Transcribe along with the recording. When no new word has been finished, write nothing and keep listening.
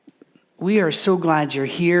We are so glad you're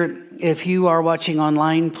here. If you are watching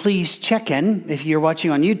online, please check in. If you're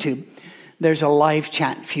watching on YouTube, there's a live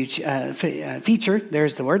chat feature.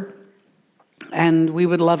 There's the word. And we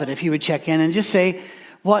would love it if you would check in and just say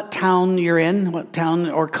what town you're in, what town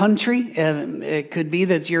or country. It could be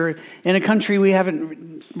that you're in a country we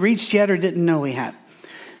haven't reached yet or didn't know we have.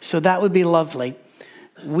 So that would be lovely.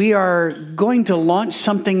 We are going to launch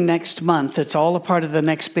something next month. It's all a part of the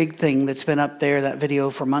next big thing that's been up there, that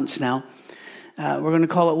video, for months now. We're going to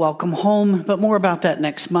call it Welcome Home, but more about that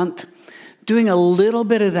next month. Doing a little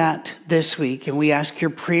bit of that this week, and we ask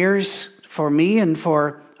your prayers for me and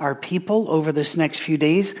for our people over this next few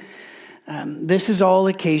days. This is all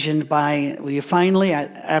occasioned by, we finally,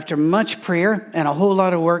 after much prayer and a whole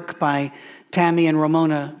lot of work by Tammy and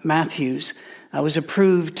Ramona Matthews, I was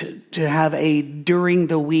approved to have a during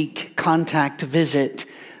the week contact visit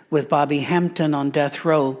with Bobby Hampton on death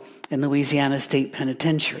row in Louisiana State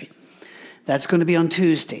Penitentiary. That's going to be on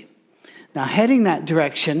Tuesday. Now, heading that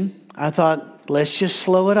direction, I thought, let's just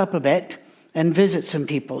slow it up a bit and visit some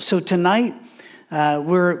people. So tonight,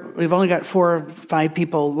 we've only got 4 or 5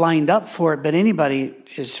 people lined up for it, but anybody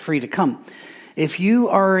is free to come. If you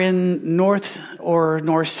are in North or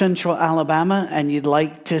North Central Alabama and you'd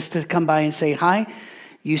like just to come by and say hi,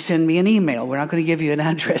 you send me an email. We're not going to give you an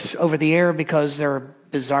address over the air because there are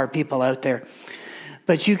bizarre people out there.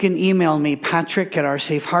 But you can email me, Patrick at Our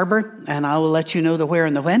Safe Harbor, and I will let you know the where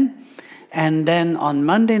and the when. And then on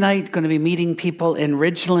Monday night, going to be meeting people in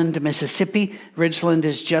Ridgeland, Mississippi. Ridgeland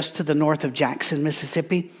is just to the north of Jackson,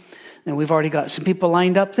 Mississippi. And we've already got some people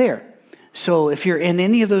lined up there. So if you're in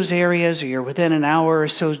any of those areas or you're within an hour or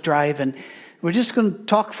so's drive, and we're just going to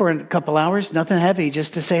talk for a couple hours, nothing heavy,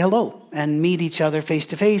 just to say hello and meet each other face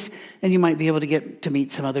to face. And you might be able to get to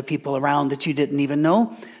meet some other people around that you didn't even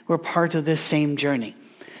know were part of this same journey.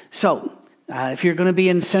 So if you're going to be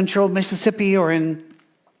in central Mississippi or in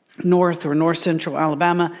North or North Central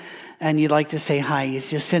Alabama and you'd like to say hi, you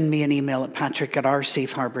just send me an email at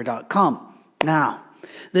patrick@oursafeharbor.com. Now,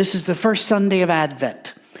 this is the first Sunday of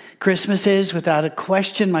Advent. Christmas is, without a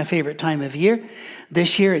question, my favorite time of year.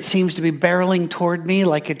 This year, it seems to be barreling toward me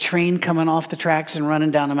like a train coming off the tracks and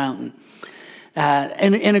running down a mountain,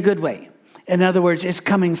 in a good way. In other words, it's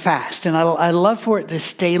coming fast, and I love for it to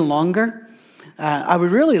stay longer. I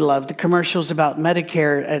would really love the commercials about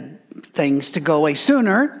Medicare things to go away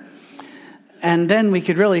sooner, and then we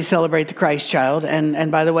could really celebrate the Christ child.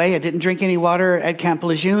 And by the way, I didn't drink any water at Camp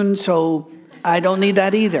Lejeune, so I don't need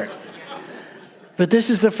that either. But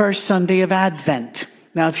this is the first Sunday of Advent.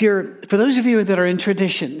 Now, for those of you that are in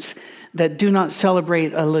traditions that do not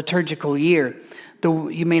celebrate a liturgical year,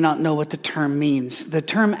 you may not know what the term means. The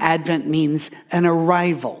term Advent means an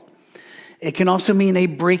arrival. It can also mean a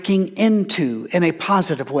breaking into, in a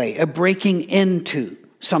positive way, a breaking into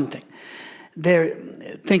something.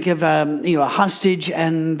 Think of a hostage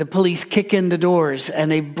and the police kick in the doors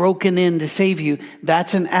and they've broken in to save you.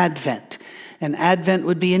 That's an Advent. An Advent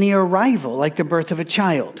would be any arrival, like the birth of a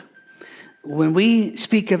child. When we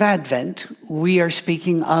speak of Advent, we are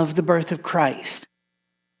speaking of the birth of Christ.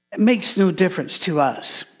 It makes no difference to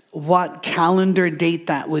us what calendar date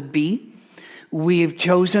that would be. We've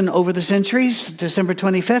chosen over the centuries, December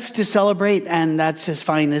 25th to celebrate, and that's as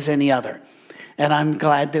fine as any other. And I'm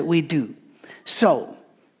glad that we do. So,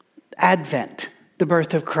 Advent, the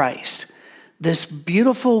birth of Christ. This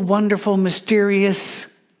beautiful, wonderful, mysterious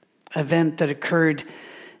event that occurred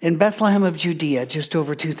in Bethlehem of Judea just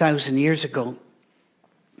over 2,000 years ago.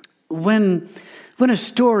 When a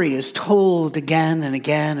story is told again and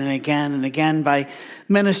again and again and again by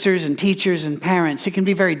ministers and teachers and parents, it can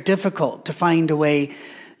be very difficult to find a way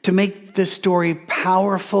to make the story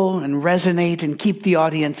powerful and resonate and keep the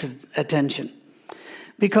audience's attention.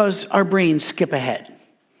 Because our brains skip ahead.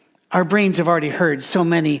 Our brains have already heard so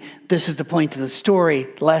many, this is the point of the story,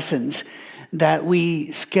 lessons, that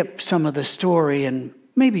we skip some of the story and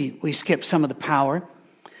maybe we skip some of the power.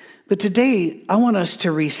 But today, I want us to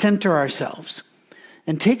recenter ourselves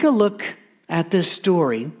and take a look at this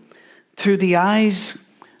story through the eyes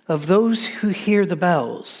of those who hear the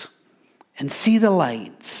bells and see the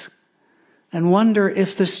lights and wonder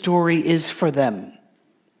if the story is for them.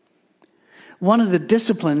 One of the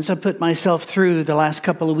disciplines I put myself through the last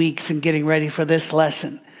couple of weeks in getting ready for this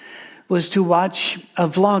lesson was to watch a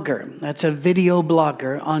vlogger, that's a video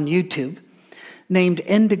blogger on YouTube, named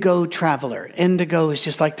Indigo Traveler. Indigo is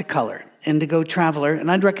just like the color, Indigo Traveler.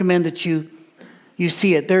 And I'd recommend that you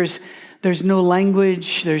see it. There's no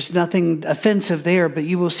language, there's nothing offensive there, but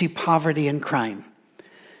you will see poverty and crime.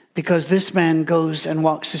 Because this man goes and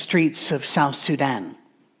walks the streets of South Sudan,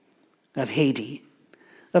 of Haiti,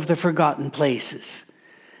 of the forgotten places.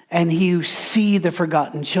 and you see the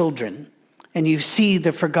forgotten children, and you see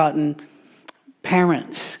the forgotten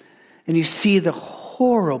parents, and you see the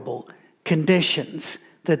horrible conditions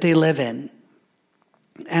that they live in.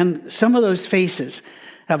 And some of those faces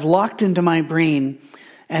have locked into my brain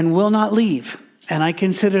and will not leave. And I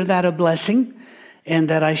consider that a blessing, and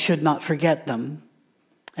that I should not forget them.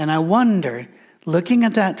 And I wonder, looking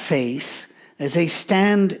at that face, as they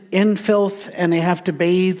stand in filth and they have to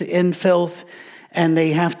bathe in filth and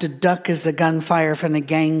they have to duck as the gunfire from the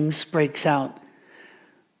gangs breaks out,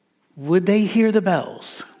 would they hear the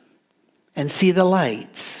bells and see the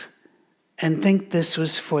lights and think this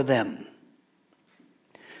was for them?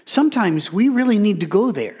 Sometimes we really need to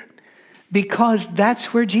go there, because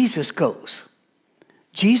that's where Jesus goes.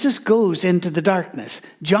 Jesus goes into the darkness.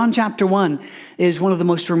 John chapter 1 is one of the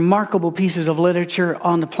most remarkable pieces of literature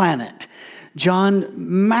on the planet. John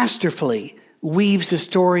masterfully weaves the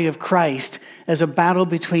story of Christ as a battle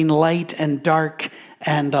between light and dark,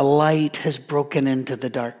 and the light has broken into the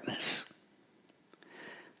darkness.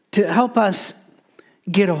 To help us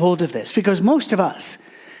get a hold of this, because most of us,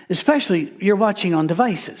 especially you're watching on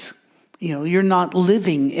devices, you're not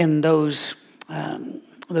living in those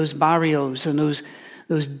barrios and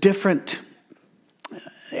those different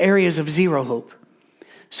areas of zero hope.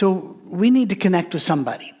 So we need to connect with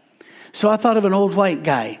somebody. So I thought of an old white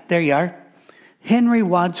guy. There you are. Henry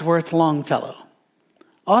Wadsworth Longfellow.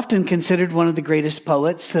 Often considered one of the greatest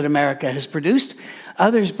poets that America has produced.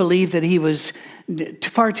 Others believe that he was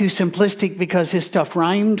far too simplistic because his stuff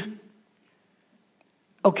rhymed.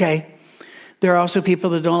 Okay. There are also people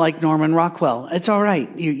that don't like Norman Rockwell. It's all right.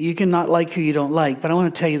 You can not like who you don't like. But I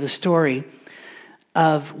want to tell you the story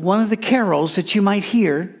of one of the carols that you might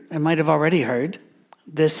hear and might have already heard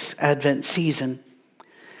this Advent season.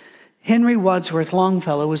 Henry Wadsworth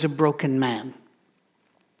Longfellow was a broken man.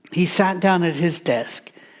 He sat down at his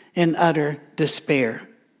desk in utter despair.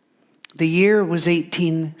 The year was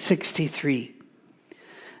 1863.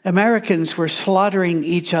 Americans were slaughtering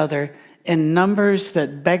each other in numbers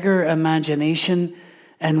that beggar imagination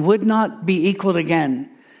and would not be equaled again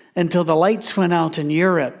until the lights went out in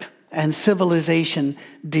Europe and civilization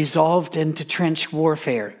dissolved into trench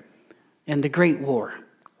warfare in the Great War,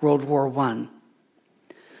 World War I.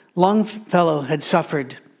 Longfellow had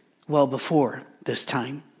suffered well before this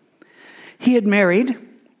time. He had married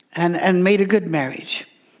and made a good marriage.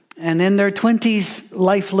 And in their 20s,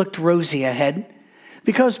 life looked rosy ahead,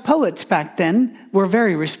 because poets back then were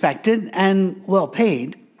very respected and well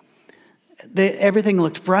paid. Everything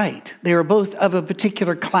looked bright. They were both of a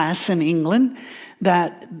particular class in England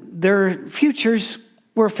that their futures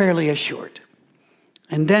were fairly assured.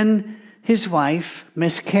 And then his wife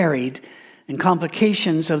miscarried, and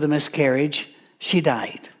complications of the miscarriage, she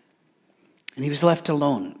died. And he was left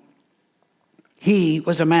alone. He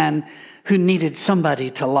was a man who needed somebody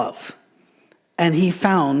to love. And he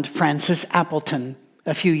found Frances Appleton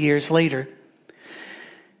a few years later.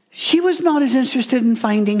 She was not as interested in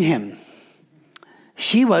finding him.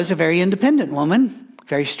 She was a very independent woman,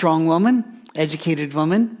 very strong woman, educated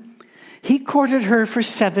woman. He courted her for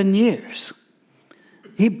 7 years.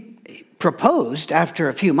 He proposed after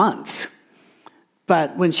a few months.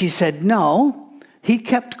 But when she said no, he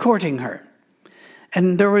kept courting her.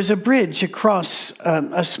 And there was a bridge across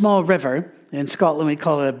a small river, in Scotland we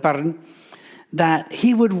call it a burn, that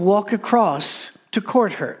he would walk across to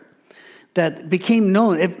court her. That became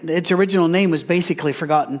known, its original name was basically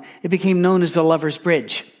forgotten. It became known as the Lover's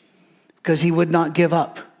Bridge, because he would not give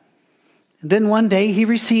up. And then one day he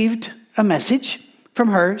received a message from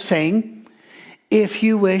her saying, "If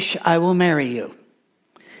you wish, I will marry you."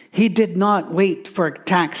 He did not wait for a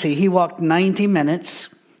taxi. He walked 90 minutes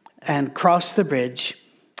and crossed the bridge,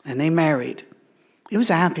 and they married. It was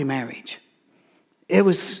a happy marriage.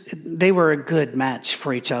 They were a good match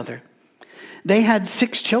for each other. They had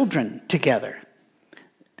 6 children together.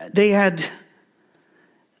 They had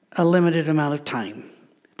a limited amount of time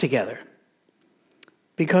together.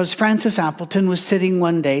 Because Frances Appleton was sitting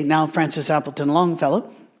one day, now Frances Appleton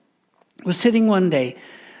Longfellow, was sitting one day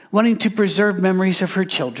wanting to preserve memories of her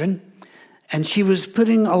children. And she was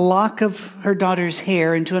putting a lock of her daughter's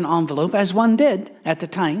hair into an envelope, as one did at the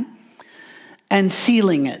time, and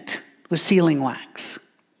sealing it with sealing wax.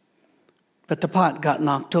 But the pot got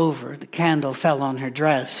knocked over, the candle fell on her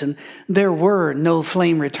dress, and there were no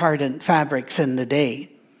flame retardant fabrics in the day.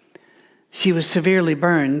 She was severely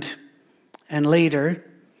burned and later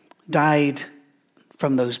died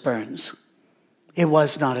from those burns. It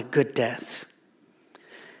was not a good death.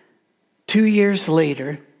 2 years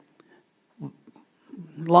later,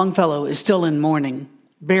 Longfellow is still in mourning,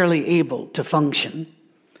 barely able to function,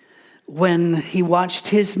 when he watched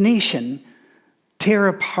his nation tear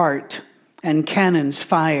apart and cannons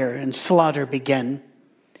fire and slaughter begin.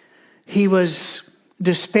 He was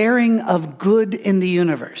despairing of good in the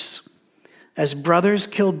universe as brothers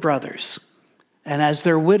killed brothers and as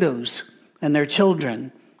their widows and their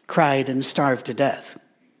children cried and starved to death.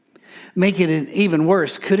 Make it even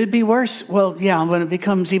worse. Could it be worse? Well, yeah, when it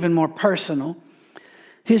becomes even more personal.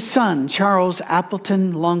 His son, Charles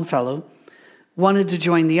Appleton Longfellow, wanted to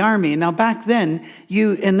join the army. Now, back then,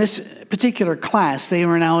 in this particular class, they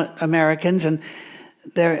were now Americans, and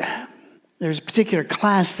there's a particular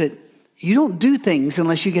class that you don't do things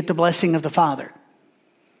unless you get the blessing of the father.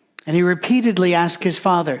 And he repeatedly asked his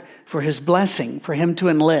father for his blessing, for him to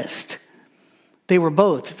enlist. They were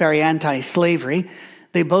both very anti-slavery.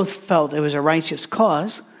 They both felt it was a righteous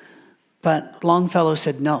cause, but Longfellow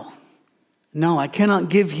said, no, I cannot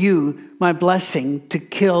give you my blessing to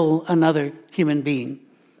kill another human being.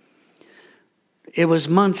 It was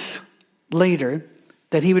months later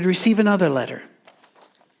that he would receive another letter,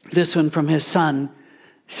 this one from his son,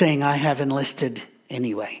 saying, I have enlisted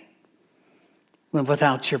anyway,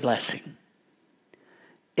 without your blessing.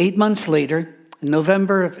 8 months later, in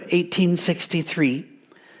November of 1863,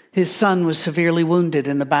 his son was severely wounded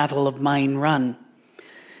in the Battle of Mine Run.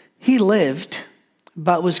 He lived,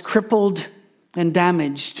 but was crippled and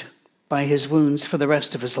damaged by his wounds for the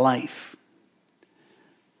rest of his life.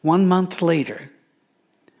 1 month later,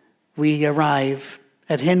 we arrive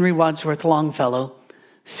at Henry Wadsworth Longfellow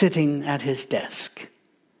sitting at his desk.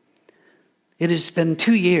 It has been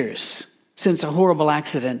 2 years since a horrible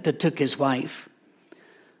accident that took his wife.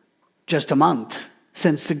 Just a month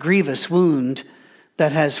since the grievous wound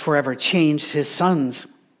that has forever changed his son's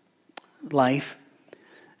life.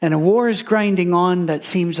 And a war is grinding on that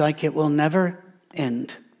seems like it will never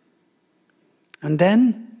end. And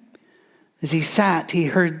then, as he sat, he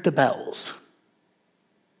heard the bells.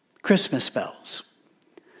 Christmas bells.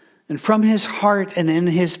 And from his heart and in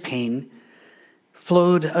his pain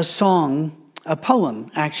flowed a song, a poem,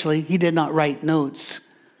 actually. He did not write notes.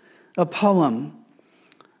 A poem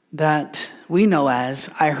that we know as,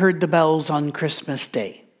 I Heard the Bells on Christmas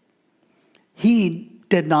Day. He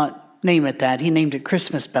did not name it that. He named it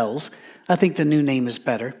Christmas Bells. I think the new name is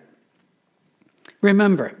better.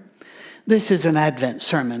 Remember, this is an Advent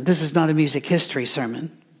sermon. This is not a music history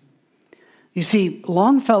sermon. You see,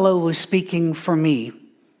 Longfellow was speaking for me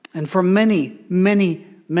and for many, many,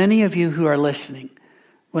 many of you who are listening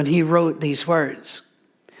when he wrote these words.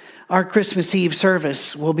 Our Christmas Eve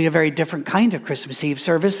service will be a very different kind of Christmas Eve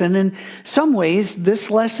service, and in some ways, this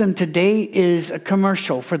lesson today is a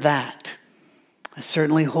commercial for that. I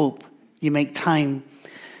certainly hope you make time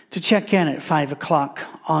to check in at 5 o'clock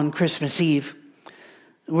on Christmas Eve.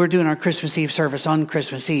 We're doing our Christmas Eve service on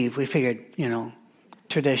Christmas Eve. We figured,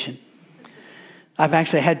 tradition. I've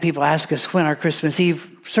actually had people ask us when our Christmas Eve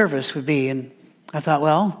service would be, and I thought,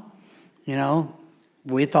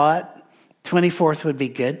 we thought 24th would be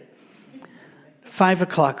good. 5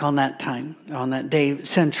 o'clock on that time, on that day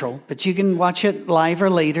central. But you can watch it live or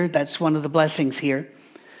later. That's one of the blessings here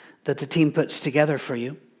that the team puts together for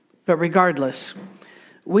you. But regardless,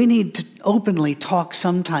 we need to openly talk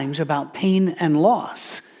sometimes about pain and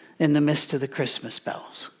loss in the midst of the Christmas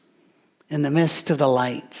bells, in the midst of the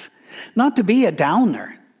lights. Not to be a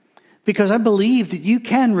downer, because I believe that you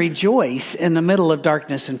can rejoice in the middle of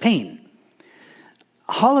darkness and pain.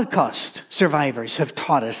 Holocaust survivors have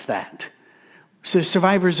taught us that. So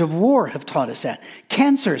survivors of war have taught us that.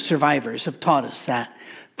 Cancer survivors have taught us that.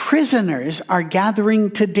 Prisoners are gathering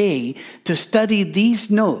today to study these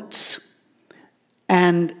notes,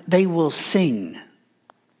 and they will sing.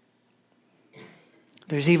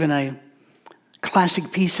 There's even a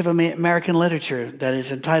classic piece of American literature that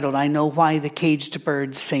is entitled, I Know Why the Caged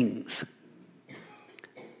Bird Sings.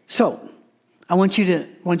 So, I want you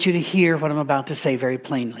to hear what I'm about to say very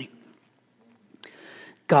plainly.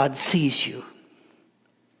 God sees you.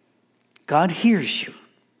 God hears you.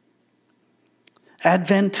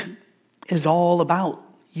 Advent is all about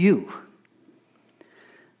you.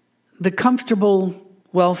 The comfortable,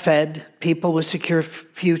 well-fed people with secure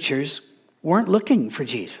futures weren't looking for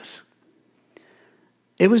Jesus.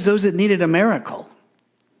 It was those that needed a miracle.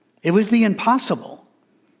 It was the impossible.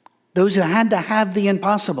 Those who had to have the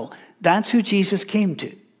impossible. That's who Jesus came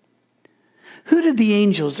to. Who did the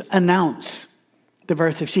angels announce the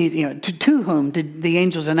birth of Jesus? To whom did the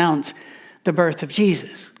angels announce the birth of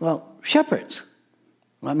Jesus? Well, shepherds.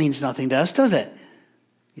 Well, that means nothing to us, does it?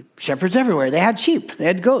 Shepherds everywhere. They had sheep. They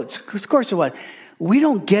had goats. Of course it was. We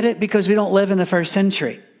don't get it because we don't live in the first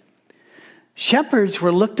century. Shepherds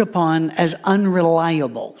were looked upon as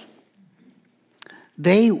unreliable.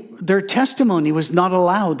 their testimony was not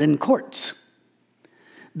allowed in courts.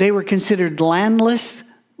 They were considered landless,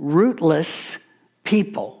 rootless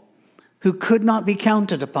people who could not be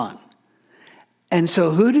counted upon. And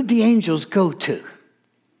so who did the angels go to?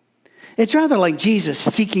 It's rather like Jesus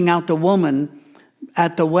seeking out the woman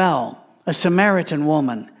at the well, a Samaritan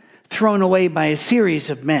woman, thrown away by a series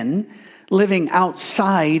of men, living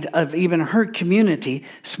outside of even her community,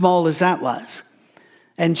 small as that was.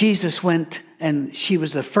 And Jesus went, and she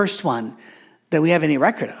was the first one that we have any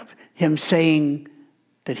record of, him saying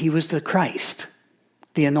that he was the Christ,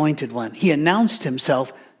 the anointed one. He announced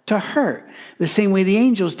himself to her, the same way the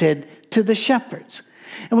angels did to the shepherds.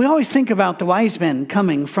 And we always think about the wise men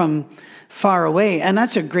coming from far away, and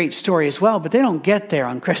that's a great story as well, but they don't get there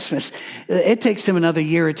on Christmas. It takes them another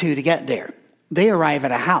year or two to get there. They arrive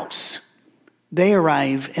at a house. They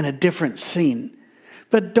arrive in a different scene.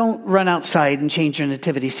 But don't run outside and change your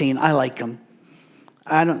nativity scene. I like them.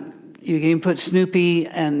 You can put Snoopy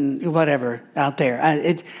and whatever out there.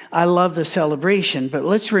 I love the celebration, but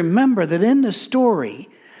let's remember that in the story,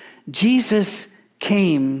 Jesus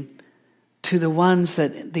came to the ones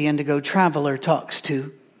that the Indigo Traveler talks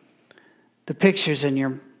to, the pictures in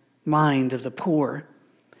your mind of the poor,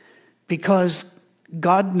 because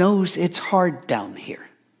God knows it's hard down here.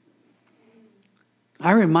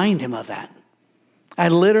 I remind him of that. I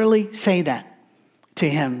literally say that to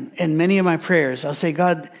him in many of my prayers. I'll say,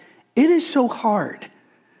 God, it is so hard.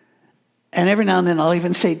 And every now and then I'll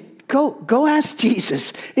even say, go ask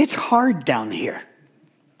Jesus. It's hard down here.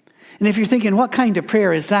 And if you're thinking, what kind of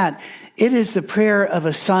prayer is that? It is the prayer of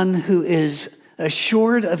a son who is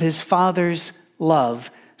assured of his father's love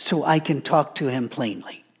so I can talk to him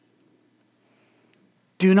plainly.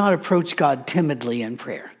 Do not approach God timidly in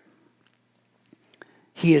prayer.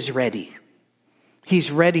 He is ready. He's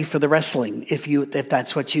ready for the wrestling if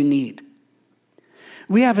that's what you need.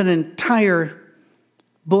 We have an entire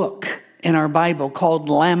book in our Bible called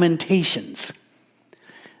Lamentations.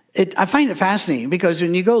 I find it fascinating because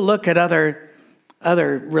when you go look at other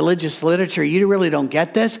religious literature, you really don't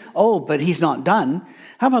get this. Oh, but he's not done.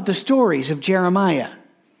 How about the stories of Jeremiah?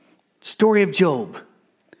 Story of Job.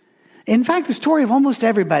 In fact, the story of almost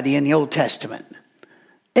everybody in the Old Testament.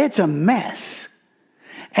 It's a mess.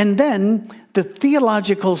 And then the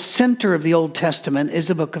theological center of the Old Testament is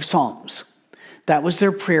the book of Psalms. That was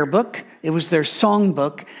their prayer book. It was their song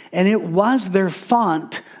book. And it was their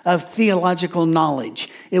font of theological knowledge.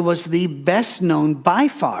 It was the best known by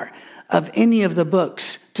far of any of the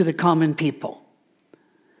books to the common people.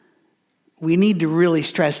 We need to really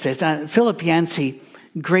stress this. Philip Yancey,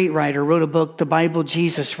 great writer, wrote a book, The Bible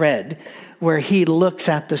Jesus Read, where he looks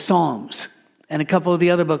at the Psalms. And a couple of the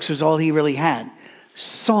other books was all he really had.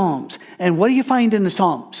 Psalms. And what do you find in the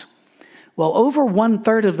Psalms? Well, over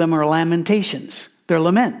 1/3 of them are lamentations. They're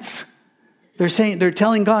laments. They're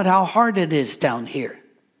telling God how hard it is down here.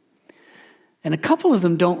 And a couple of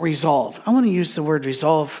them don't resolve. I want to use the word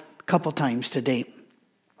resolve a couple times today.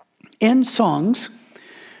 In songs,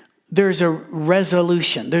 there's a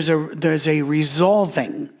resolution. There's a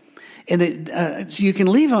resolving. And so you can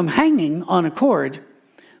leave them hanging on a chord,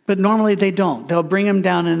 but normally they don't. They'll bring them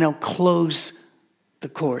down and they'll close the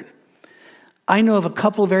chord. I know of a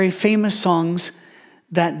couple very famous songs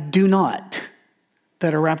that do not,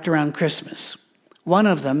 that are wrapped around Christmas. One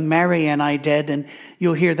of them, Mary and I Did, and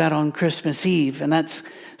you'll hear that on Christmas Eve, and that's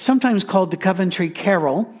sometimes called the Coventry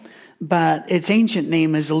Carol, but its ancient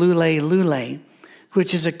name is Lule Lule,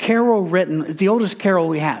 which is a carol written, the oldest carol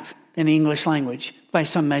we have in the English language by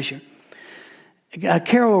some measure. A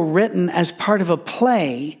carol written as part of a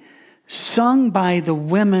play sung by the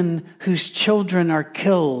women whose children are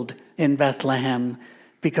killed in Bethlehem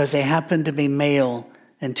because they happen to be male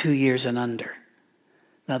and 2 years and under.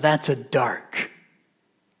 Now that's a dark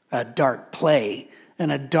play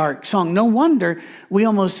and a dark song. No wonder we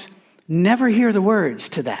almost never hear the words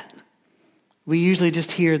to that. We usually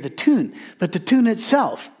just hear the tune, but the tune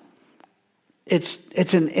itself, it's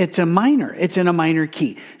a minor. It's in a minor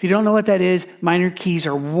key. If you don't know what that is, minor keys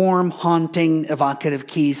are warm, haunting, evocative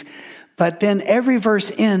keys. But then every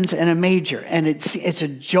verse ends in a major, and it's a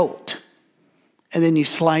jolt. And then you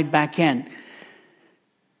slide back in.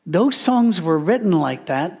 Those songs were written like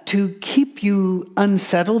that to keep you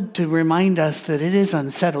unsettled, to remind us that it is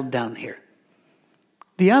unsettled down here.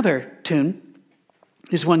 The other tune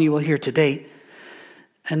is one you will hear today,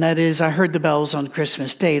 and that is I Heard the Bells on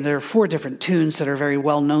Christmas Day. There are 4 different tunes that are very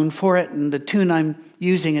well known for it, and the tune I'm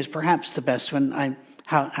using is perhaps the best one.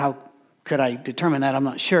 How could I determine that? I'm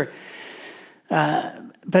not sure.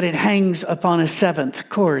 But it hangs upon a 7th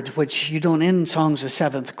chord, which you don't end songs with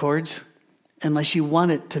 7th chords unless you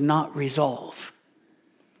want it to not resolve.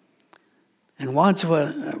 And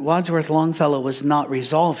Wadsworth Longfellow was not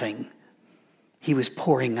resolving. He was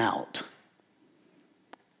pouring out.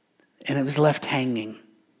 And it was left hanging.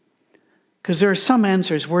 Because there are some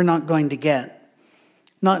answers we're not going to get.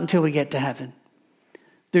 Not until we get to heaven.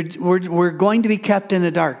 We're going to be kept in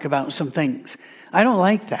the dark about some things. I don't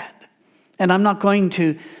like that. And I'm not going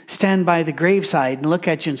to stand by the graveside and look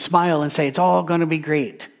at you and smile and say, it's all going to be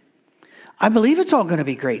great. I believe it's all going to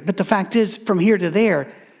be great. But the fact is, from here to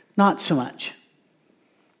there, not so much.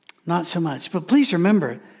 Not so much. But please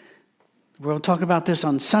remember, we'll talk about this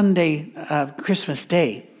on Sunday, Christmas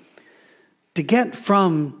Day. To get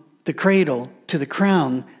from the cradle to the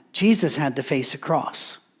crown, Jesus had to face a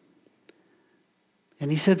cross.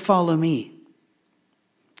 And he said, follow me.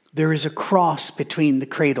 There is a cross between the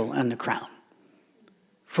cradle and the crown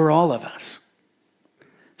for all of us.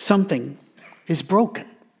 Something is broken.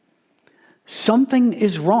 Something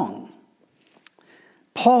is wrong.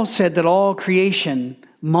 Paul said that all creation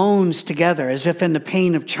moans together as if in the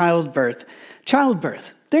pain of childbirth.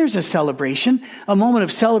 Childbirth, there's a celebration, a moment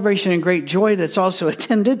of celebration and great joy that's also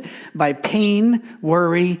attended by pain,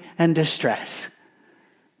 worry, and distress.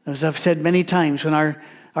 As I've said many times, when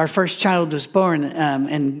our first child was born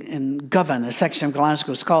in Govan, a section of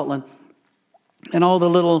Glasgow, Scotland, and all the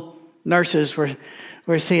little nurses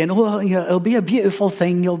were saying, oh, it'll be a beautiful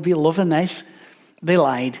thing, you'll be loving this. They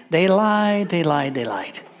lied. They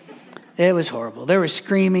lied. It was horrible. They were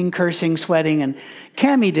screaming, cursing, sweating, and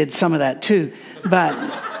Cammie did some of that too.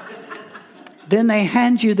 But then they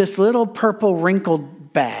hand you this little purple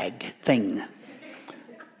wrinkled bag thing.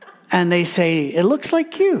 And they say, it looks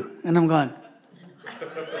like you. And I'm going,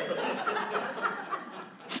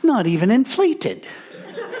 it's not even inflated.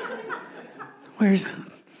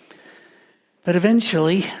 But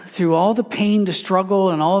eventually, through all the pain, the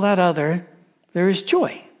struggle, and all that other, there is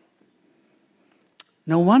joy.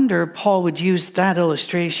 No wonder Paul would use that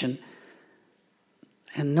illustration.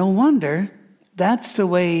 And no wonder that's the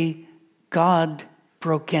way God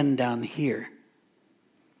broke in down here.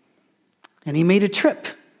 And he made a trip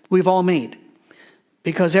we've all made.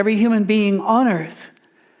 Because every human being on earth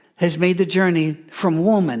has made the journey from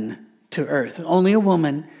woman to earth. Only a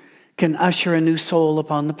woman can usher a new soul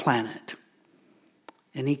upon the planet.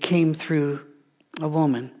 And he came through a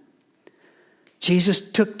woman. Jesus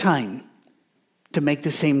took time to make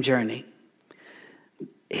the same journey.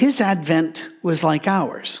 His advent was like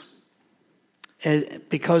ours.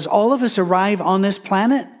 Because all of us arrive on this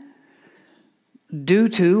planet due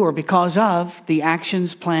to or because of the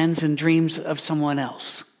actions, plans, and dreams of someone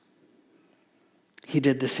else. He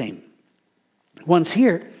did the same. Once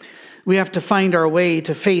here, we have to find our way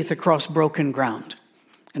to faith across broken ground.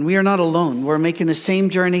 And we are not alone. We're making the same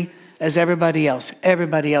journey as everybody else.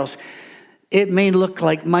 Everybody else. It may look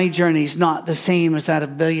like my journey is not the same as that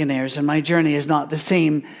of billionaires, and my journey is not the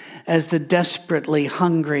same as the desperately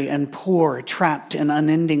hungry and poor, trapped in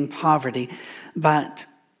unending poverty. But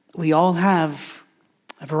we all have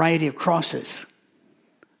a variety of crosses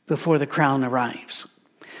before the crown arrives.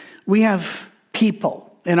 We have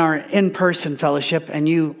people in our in-person fellowship and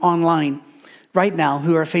you online right now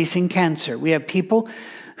who are facing cancer. We have people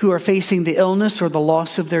who are facing the illness or the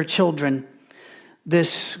loss of their children.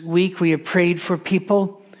 This week we have prayed for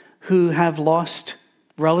people who have lost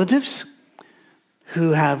relatives,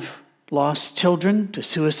 who have lost children to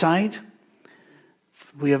suicide.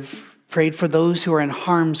 We have prayed for those who are in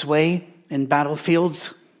harm's way in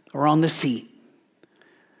battlefields or on the sea.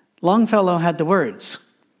 Longfellow had the words,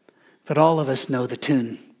 but all of us know the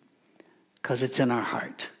tune because it's in our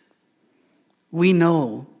heart. We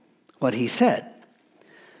know what he said.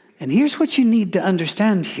 And here's what you need to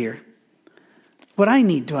understand here. What I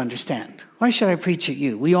need to understand. Why should I preach at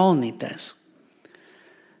you? We all need this.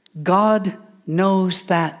 God knows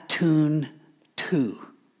that tune too.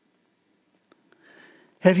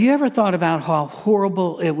 Have you ever thought about how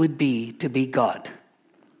horrible it would be to be God?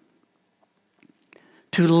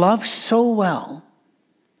 To love so well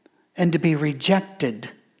and to be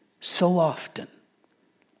rejected so often.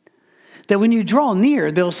 That when you draw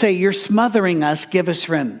near, they'll say, you're smothering us, give us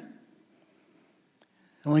room.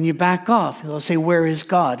 And when you back off, they'll say, where is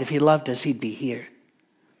God? If he loved us, he'd be here.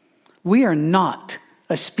 We are not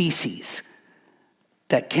a species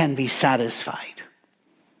that can be satisfied.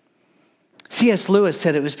 C.S. Lewis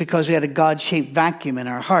said it was because we had a God-shaped vacuum in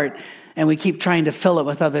our heart and we keep trying to fill it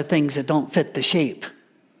with other things that don't fit the shape.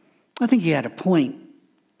 I think he had a point.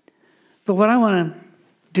 But what I want to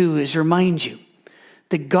do is remind you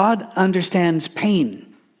that God understands pain.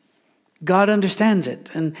 God understands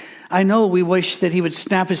it. And I know we wish that he would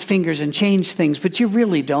snap his fingers and change things, but you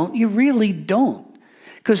really don't. You really don't.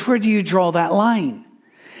 Because where do you draw that line?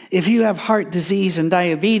 If you have heart disease and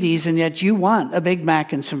diabetes and yet you want a Big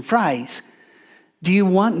Mac and some fries, do you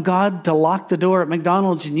want God to lock the door at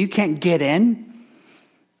McDonald's and you can't get in?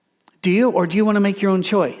 Do you? Or do you want to make your own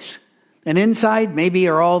choice? And inside maybe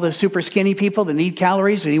are all the super skinny people that need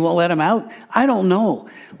calories, but he won't let them out? I don't know.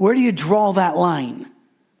 Where do you draw that line?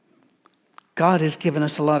 God has given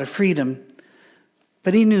us a lot of freedom,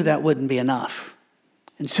 but he knew that wouldn't be enough.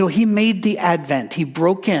 And so he made the advent. He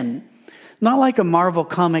broke in, not like a Marvel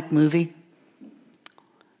comic movie.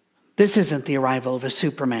 This isn't the arrival of a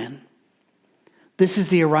Superman. This is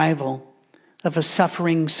the arrival of a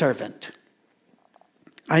suffering servant.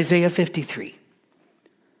 Isaiah 53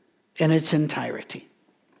 in its entirety.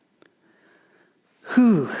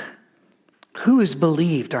 Who has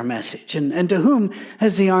believed our message? And to whom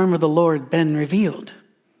has the arm of the Lord been revealed?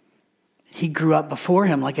 He grew up before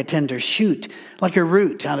him like a tender shoot, like a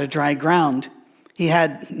root out of dry ground. He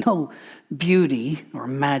had no beauty or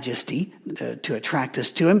majesty to attract us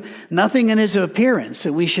to him, nothing in his appearance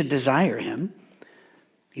that we should desire him.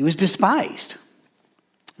 He was despised,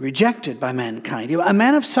 rejected by mankind, a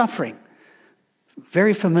man of suffering,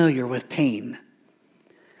 very familiar with pain.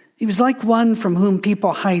 He was like one from whom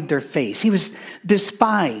people hide their face. He was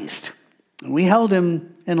despised. We held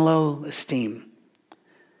him in low esteem.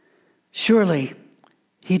 Surely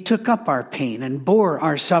he took up our pain and bore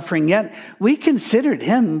our suffering, yet we considered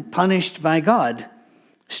him punished by God,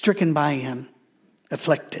 stricken by him,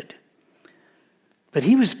 afflicted. But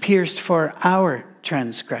he was pierced for our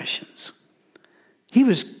transgressions. He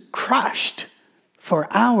was crushed for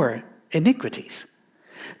our iniquities.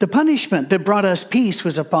 The punishment that brought us peace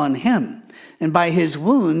was upon him, and by his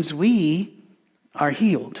wounds we are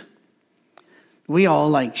healed. We all,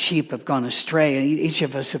 like sheep, have gone astray, and each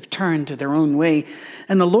of us have turned to their own way,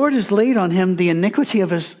 and the Lord has laid on him the iniquity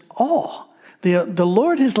of us all. The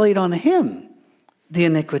Lord has laid on him the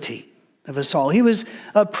iniquity of us all. He was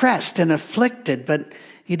oppressed and afflicted, but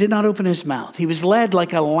he did not open his mouth. He was led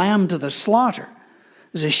like a lamb to the slaughter.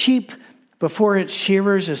 As a sheep before its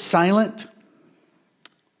shearers is silent,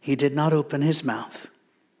 he did not open his mouth.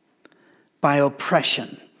 By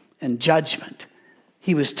oppression and judgment,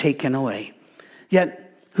 he was taken away.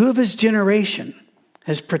 Yet, who of his generation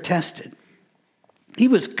has protested? He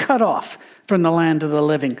was cut off from the land of the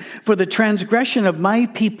living. For the transgression of my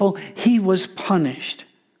people, he was punished.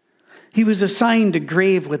 He was assigned a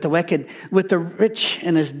grave with the wicked, with the rich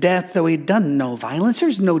in his death, though he'd done no violence.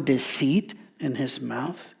 There's no deceit in his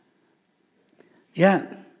mouth.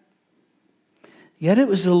 Yet it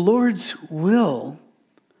was the Lord's will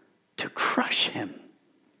to crush him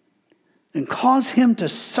and cause him to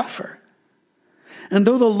suffer. And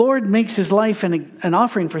though the Lord makes his life an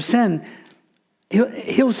offering for sin,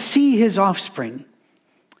 he'll see his offspring.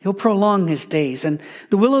 He'll prolong his days. And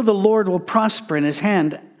the will of the Lord will prosper in his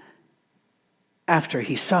hand after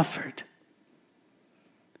he suffered.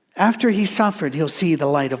 After he suffered, he'll see the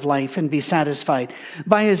light of life and be satisfied.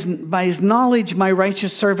 By his knowledge, my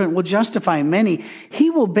righteous servant will justify many. He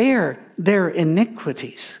will bear their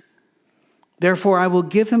iniquities. Therefore, I will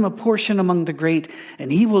give him a portion among the great,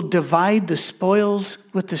 and he will divide the spoils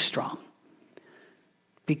with the strong.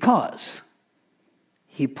 Because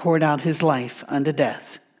he poured out his life unto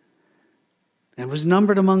death, and was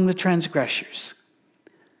numbered among the transgressors,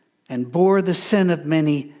 and bore the sin of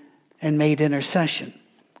many, and made intercession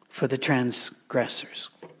for the transgressors.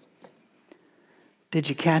 Did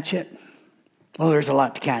you catch it? Well, there's a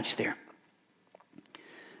lot to catch there.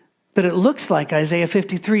 But it looks like Isaiah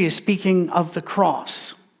 53 is speaking of the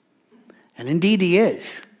cross. And indeed he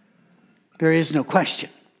is. There is no question.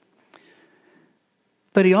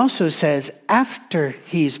 But he also says, after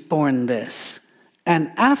he's borne this,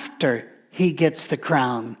 and after he gets the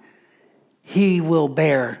crown, he will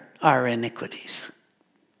bear our iniquities.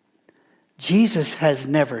 Jesus has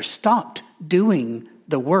never stopped doing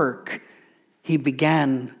the work he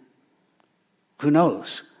began, who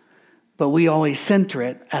knows? But we always center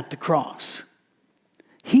it at the cross.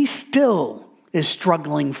 He still is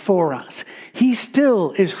struggling for us. He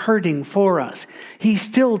still is hurting for us. He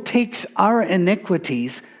still takes our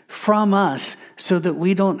iniquities from us so that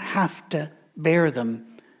we don't have to bear them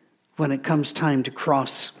when it comes time to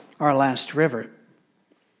cross our last river.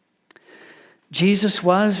 Jesus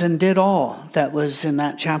was and did all that was in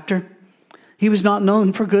that chapter. He was not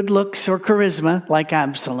known for good looks or charisma like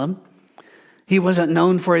Absalom. He wasn't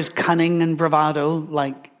known for his cunning and bravado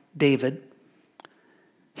like David.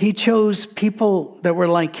 He chose people that were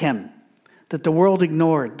like him, that the world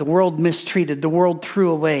ignored, the world mistreated, the world threw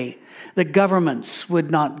away, the governments would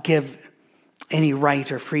not give any right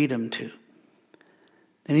or freedom to.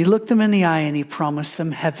 And he looked them in the eye and he promised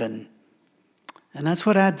them heaven And that's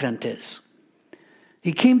what Advent is.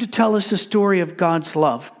 He came to tell us the story of God's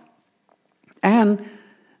love, and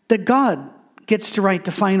that God gets to write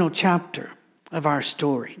the final chapter of our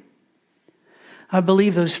story. I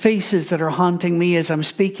believe those faces that are haunting me as I'm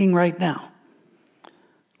speaking right now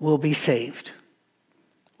will be saved,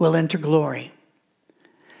 will enter glory.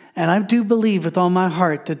 And I do believe with all my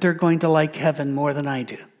heart that they're going to like heaven more than I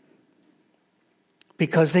do,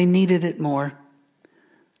 because they needed it more.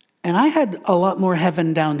 And I had a lot more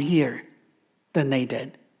heaven down here than they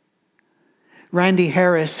did. Randy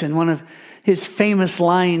Harris, in one of his famous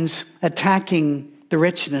lines attacking the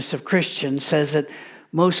richness of Christians, says that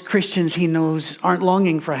most Christians he knows aren't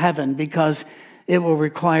longing for heaven because it will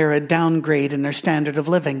require a downgrade in their standard of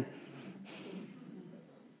living.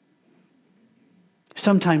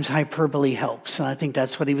 Sometimes hyperbole helps, and I think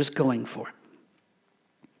that's what he was going for.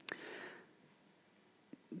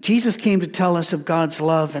 Jesus came to tell us of God's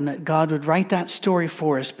love and that God would write that story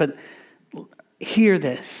for us. But hear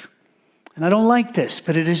this, and I don't like this,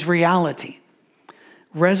 but it is reality.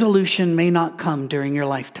 Resolution may not come during your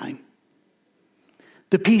lifetime.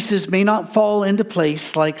 The pieces may not fall into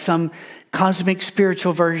place like some cosmic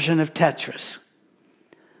spiritual version of Tetris.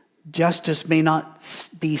 Justice may not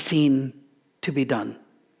be seen to be done.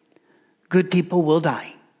 Good people will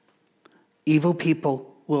die. Evil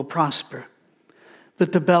people will prosper.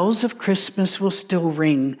 But the bells of Christmas will still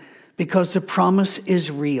ring because the promise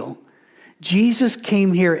is real. Jesus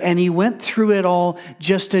came here and he went through it all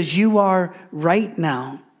just as you are right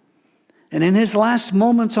now. And in his last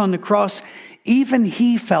moments on the cross, even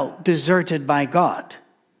he felt deserted by God.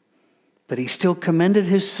 But he still commended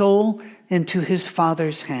his soul into his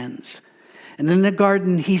Father's hands. And in the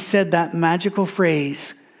garden, he said that magical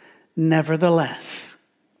phrase, "Nevertheless,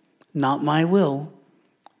 not my will,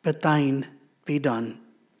 but thine be done."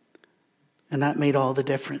 And that made all the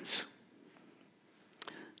difference.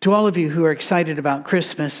 To all of you who are excited about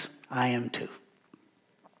Christmas, I am too.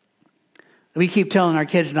 We keep telling our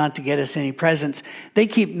kids not to get us any presents. They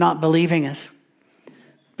keep not believing us.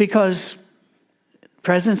 Because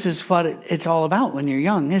presents is what it's all about when you're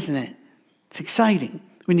young, isn't it? It's exciting.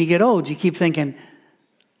 When you get old, you keep thinking,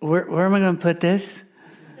 where am I going to put this?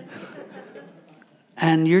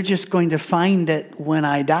 And you're just going to find it when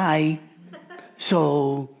I die.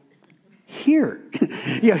 So here.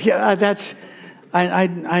 That's...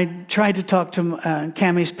 I tried to talk to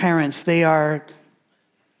Cammie's parents. They are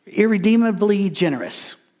irredeemably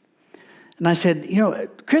generous. And I said,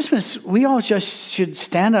 Christmas, we all just should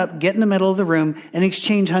stand up, get in the middle of the room, and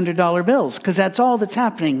exchange $100 bills, because that's all that's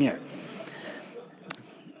happening here.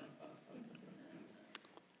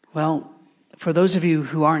 Well, for those of you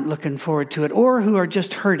who aren't looking forward to it, or who are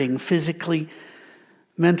just hurting physically,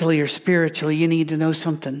 mentally, or spiritually, you need to know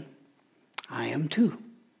something. I am too.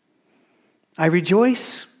 I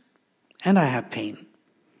rejoice and I have pain.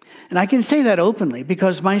 And I can say that openly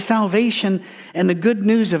because my salvation and the good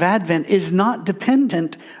news of Advent is not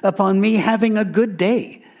dependent upon me having a good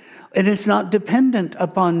day. And it's not dependent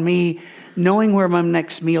upon me knowing where my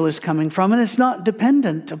next meal is coming from. And it's not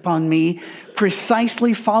dependent upon me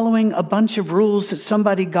precisely following a bunch of rules that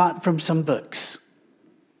somebody got from some books.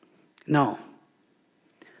 No.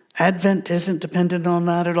 Advent isn't dependent on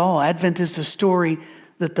that at all. Advent is the story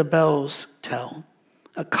that the bells tell.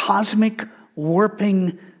 A cosmic,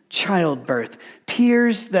 warping childbirth.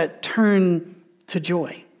 Tears that turn to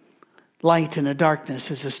joy. Light in the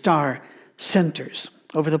darkness as a star centers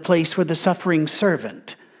over the place where the suffering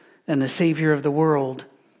servant and the Savior of the world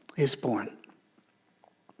is born.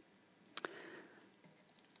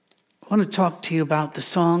 I want to talk to you about the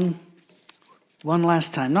song one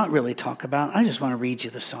last time. Not really talk about, I just want to read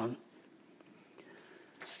you the song.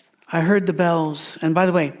 I heard the bells, and by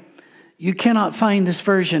the way, you cannot find this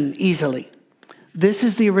version easily. This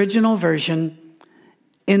is the original version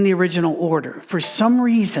in the original order. For some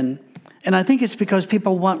reason, and I think it's because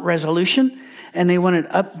people want resolution and they want it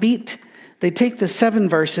upbeat, they take the 7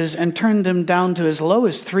 verses and turn them down to as low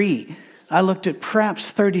as 3. I looked at perhaps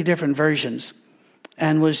 30 different versions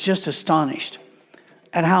and was just astonished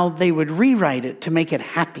at how they would rewrite it to make it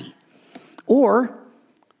happy or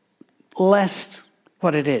less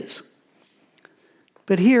what it is.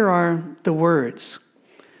 But here are the words.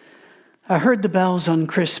 I heard the bells on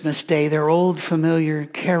Christmas Day, their old familiar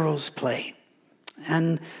carols play.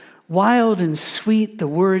 And wild and sweet the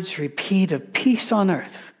words repeat of peace on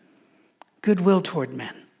earth, goodwill toward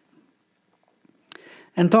men.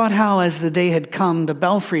 And thought how as the day had come, the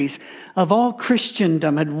belfries of all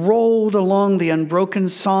Christendom had rolled along the unbroken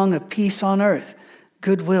song of peace on earth,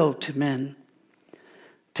 goodwill to men.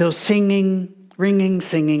 Till singing, ringing,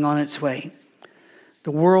 singing on its way,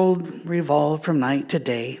 The world revolved from night to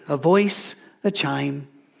day, a voice, a chime,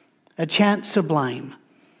 a chant sublime,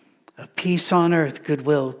 of peace on earth,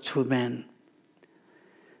 goodwill to men.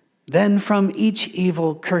 Then from each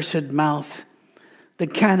evil cursed mouth, the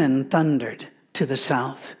cannon thundered to the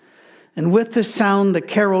south, and with the sound the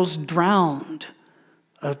carols drowned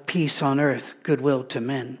of peace on earth, goodwill to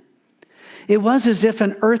men. It was as if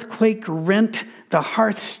an earthquake rent the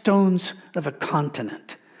hearthstones of a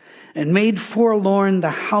continent and made forlorn the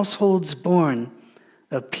households born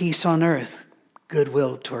of peace on earth,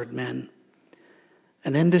 goodwill toward men.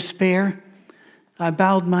 And in despair, I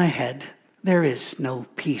bowed my head. There is no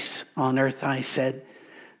peace on earth, I said,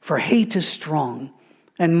 for hate is strong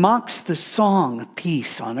and mocks the song of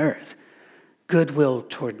peace on earth, goodwill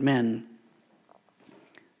toward men.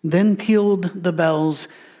 Then pealed the bells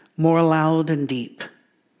more loud and deep.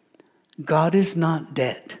 God is not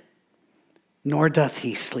dead, nor doth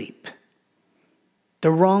he sleep.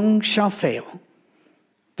 The wrong shall fail,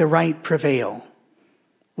 the right prevail,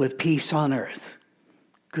 with peace on earth,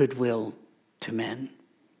 goodwill to men.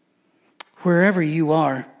 Wherever you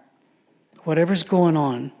are, whatever's going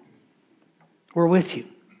on, we're with you.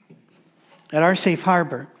 At our safe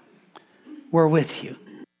harbor, we're with you.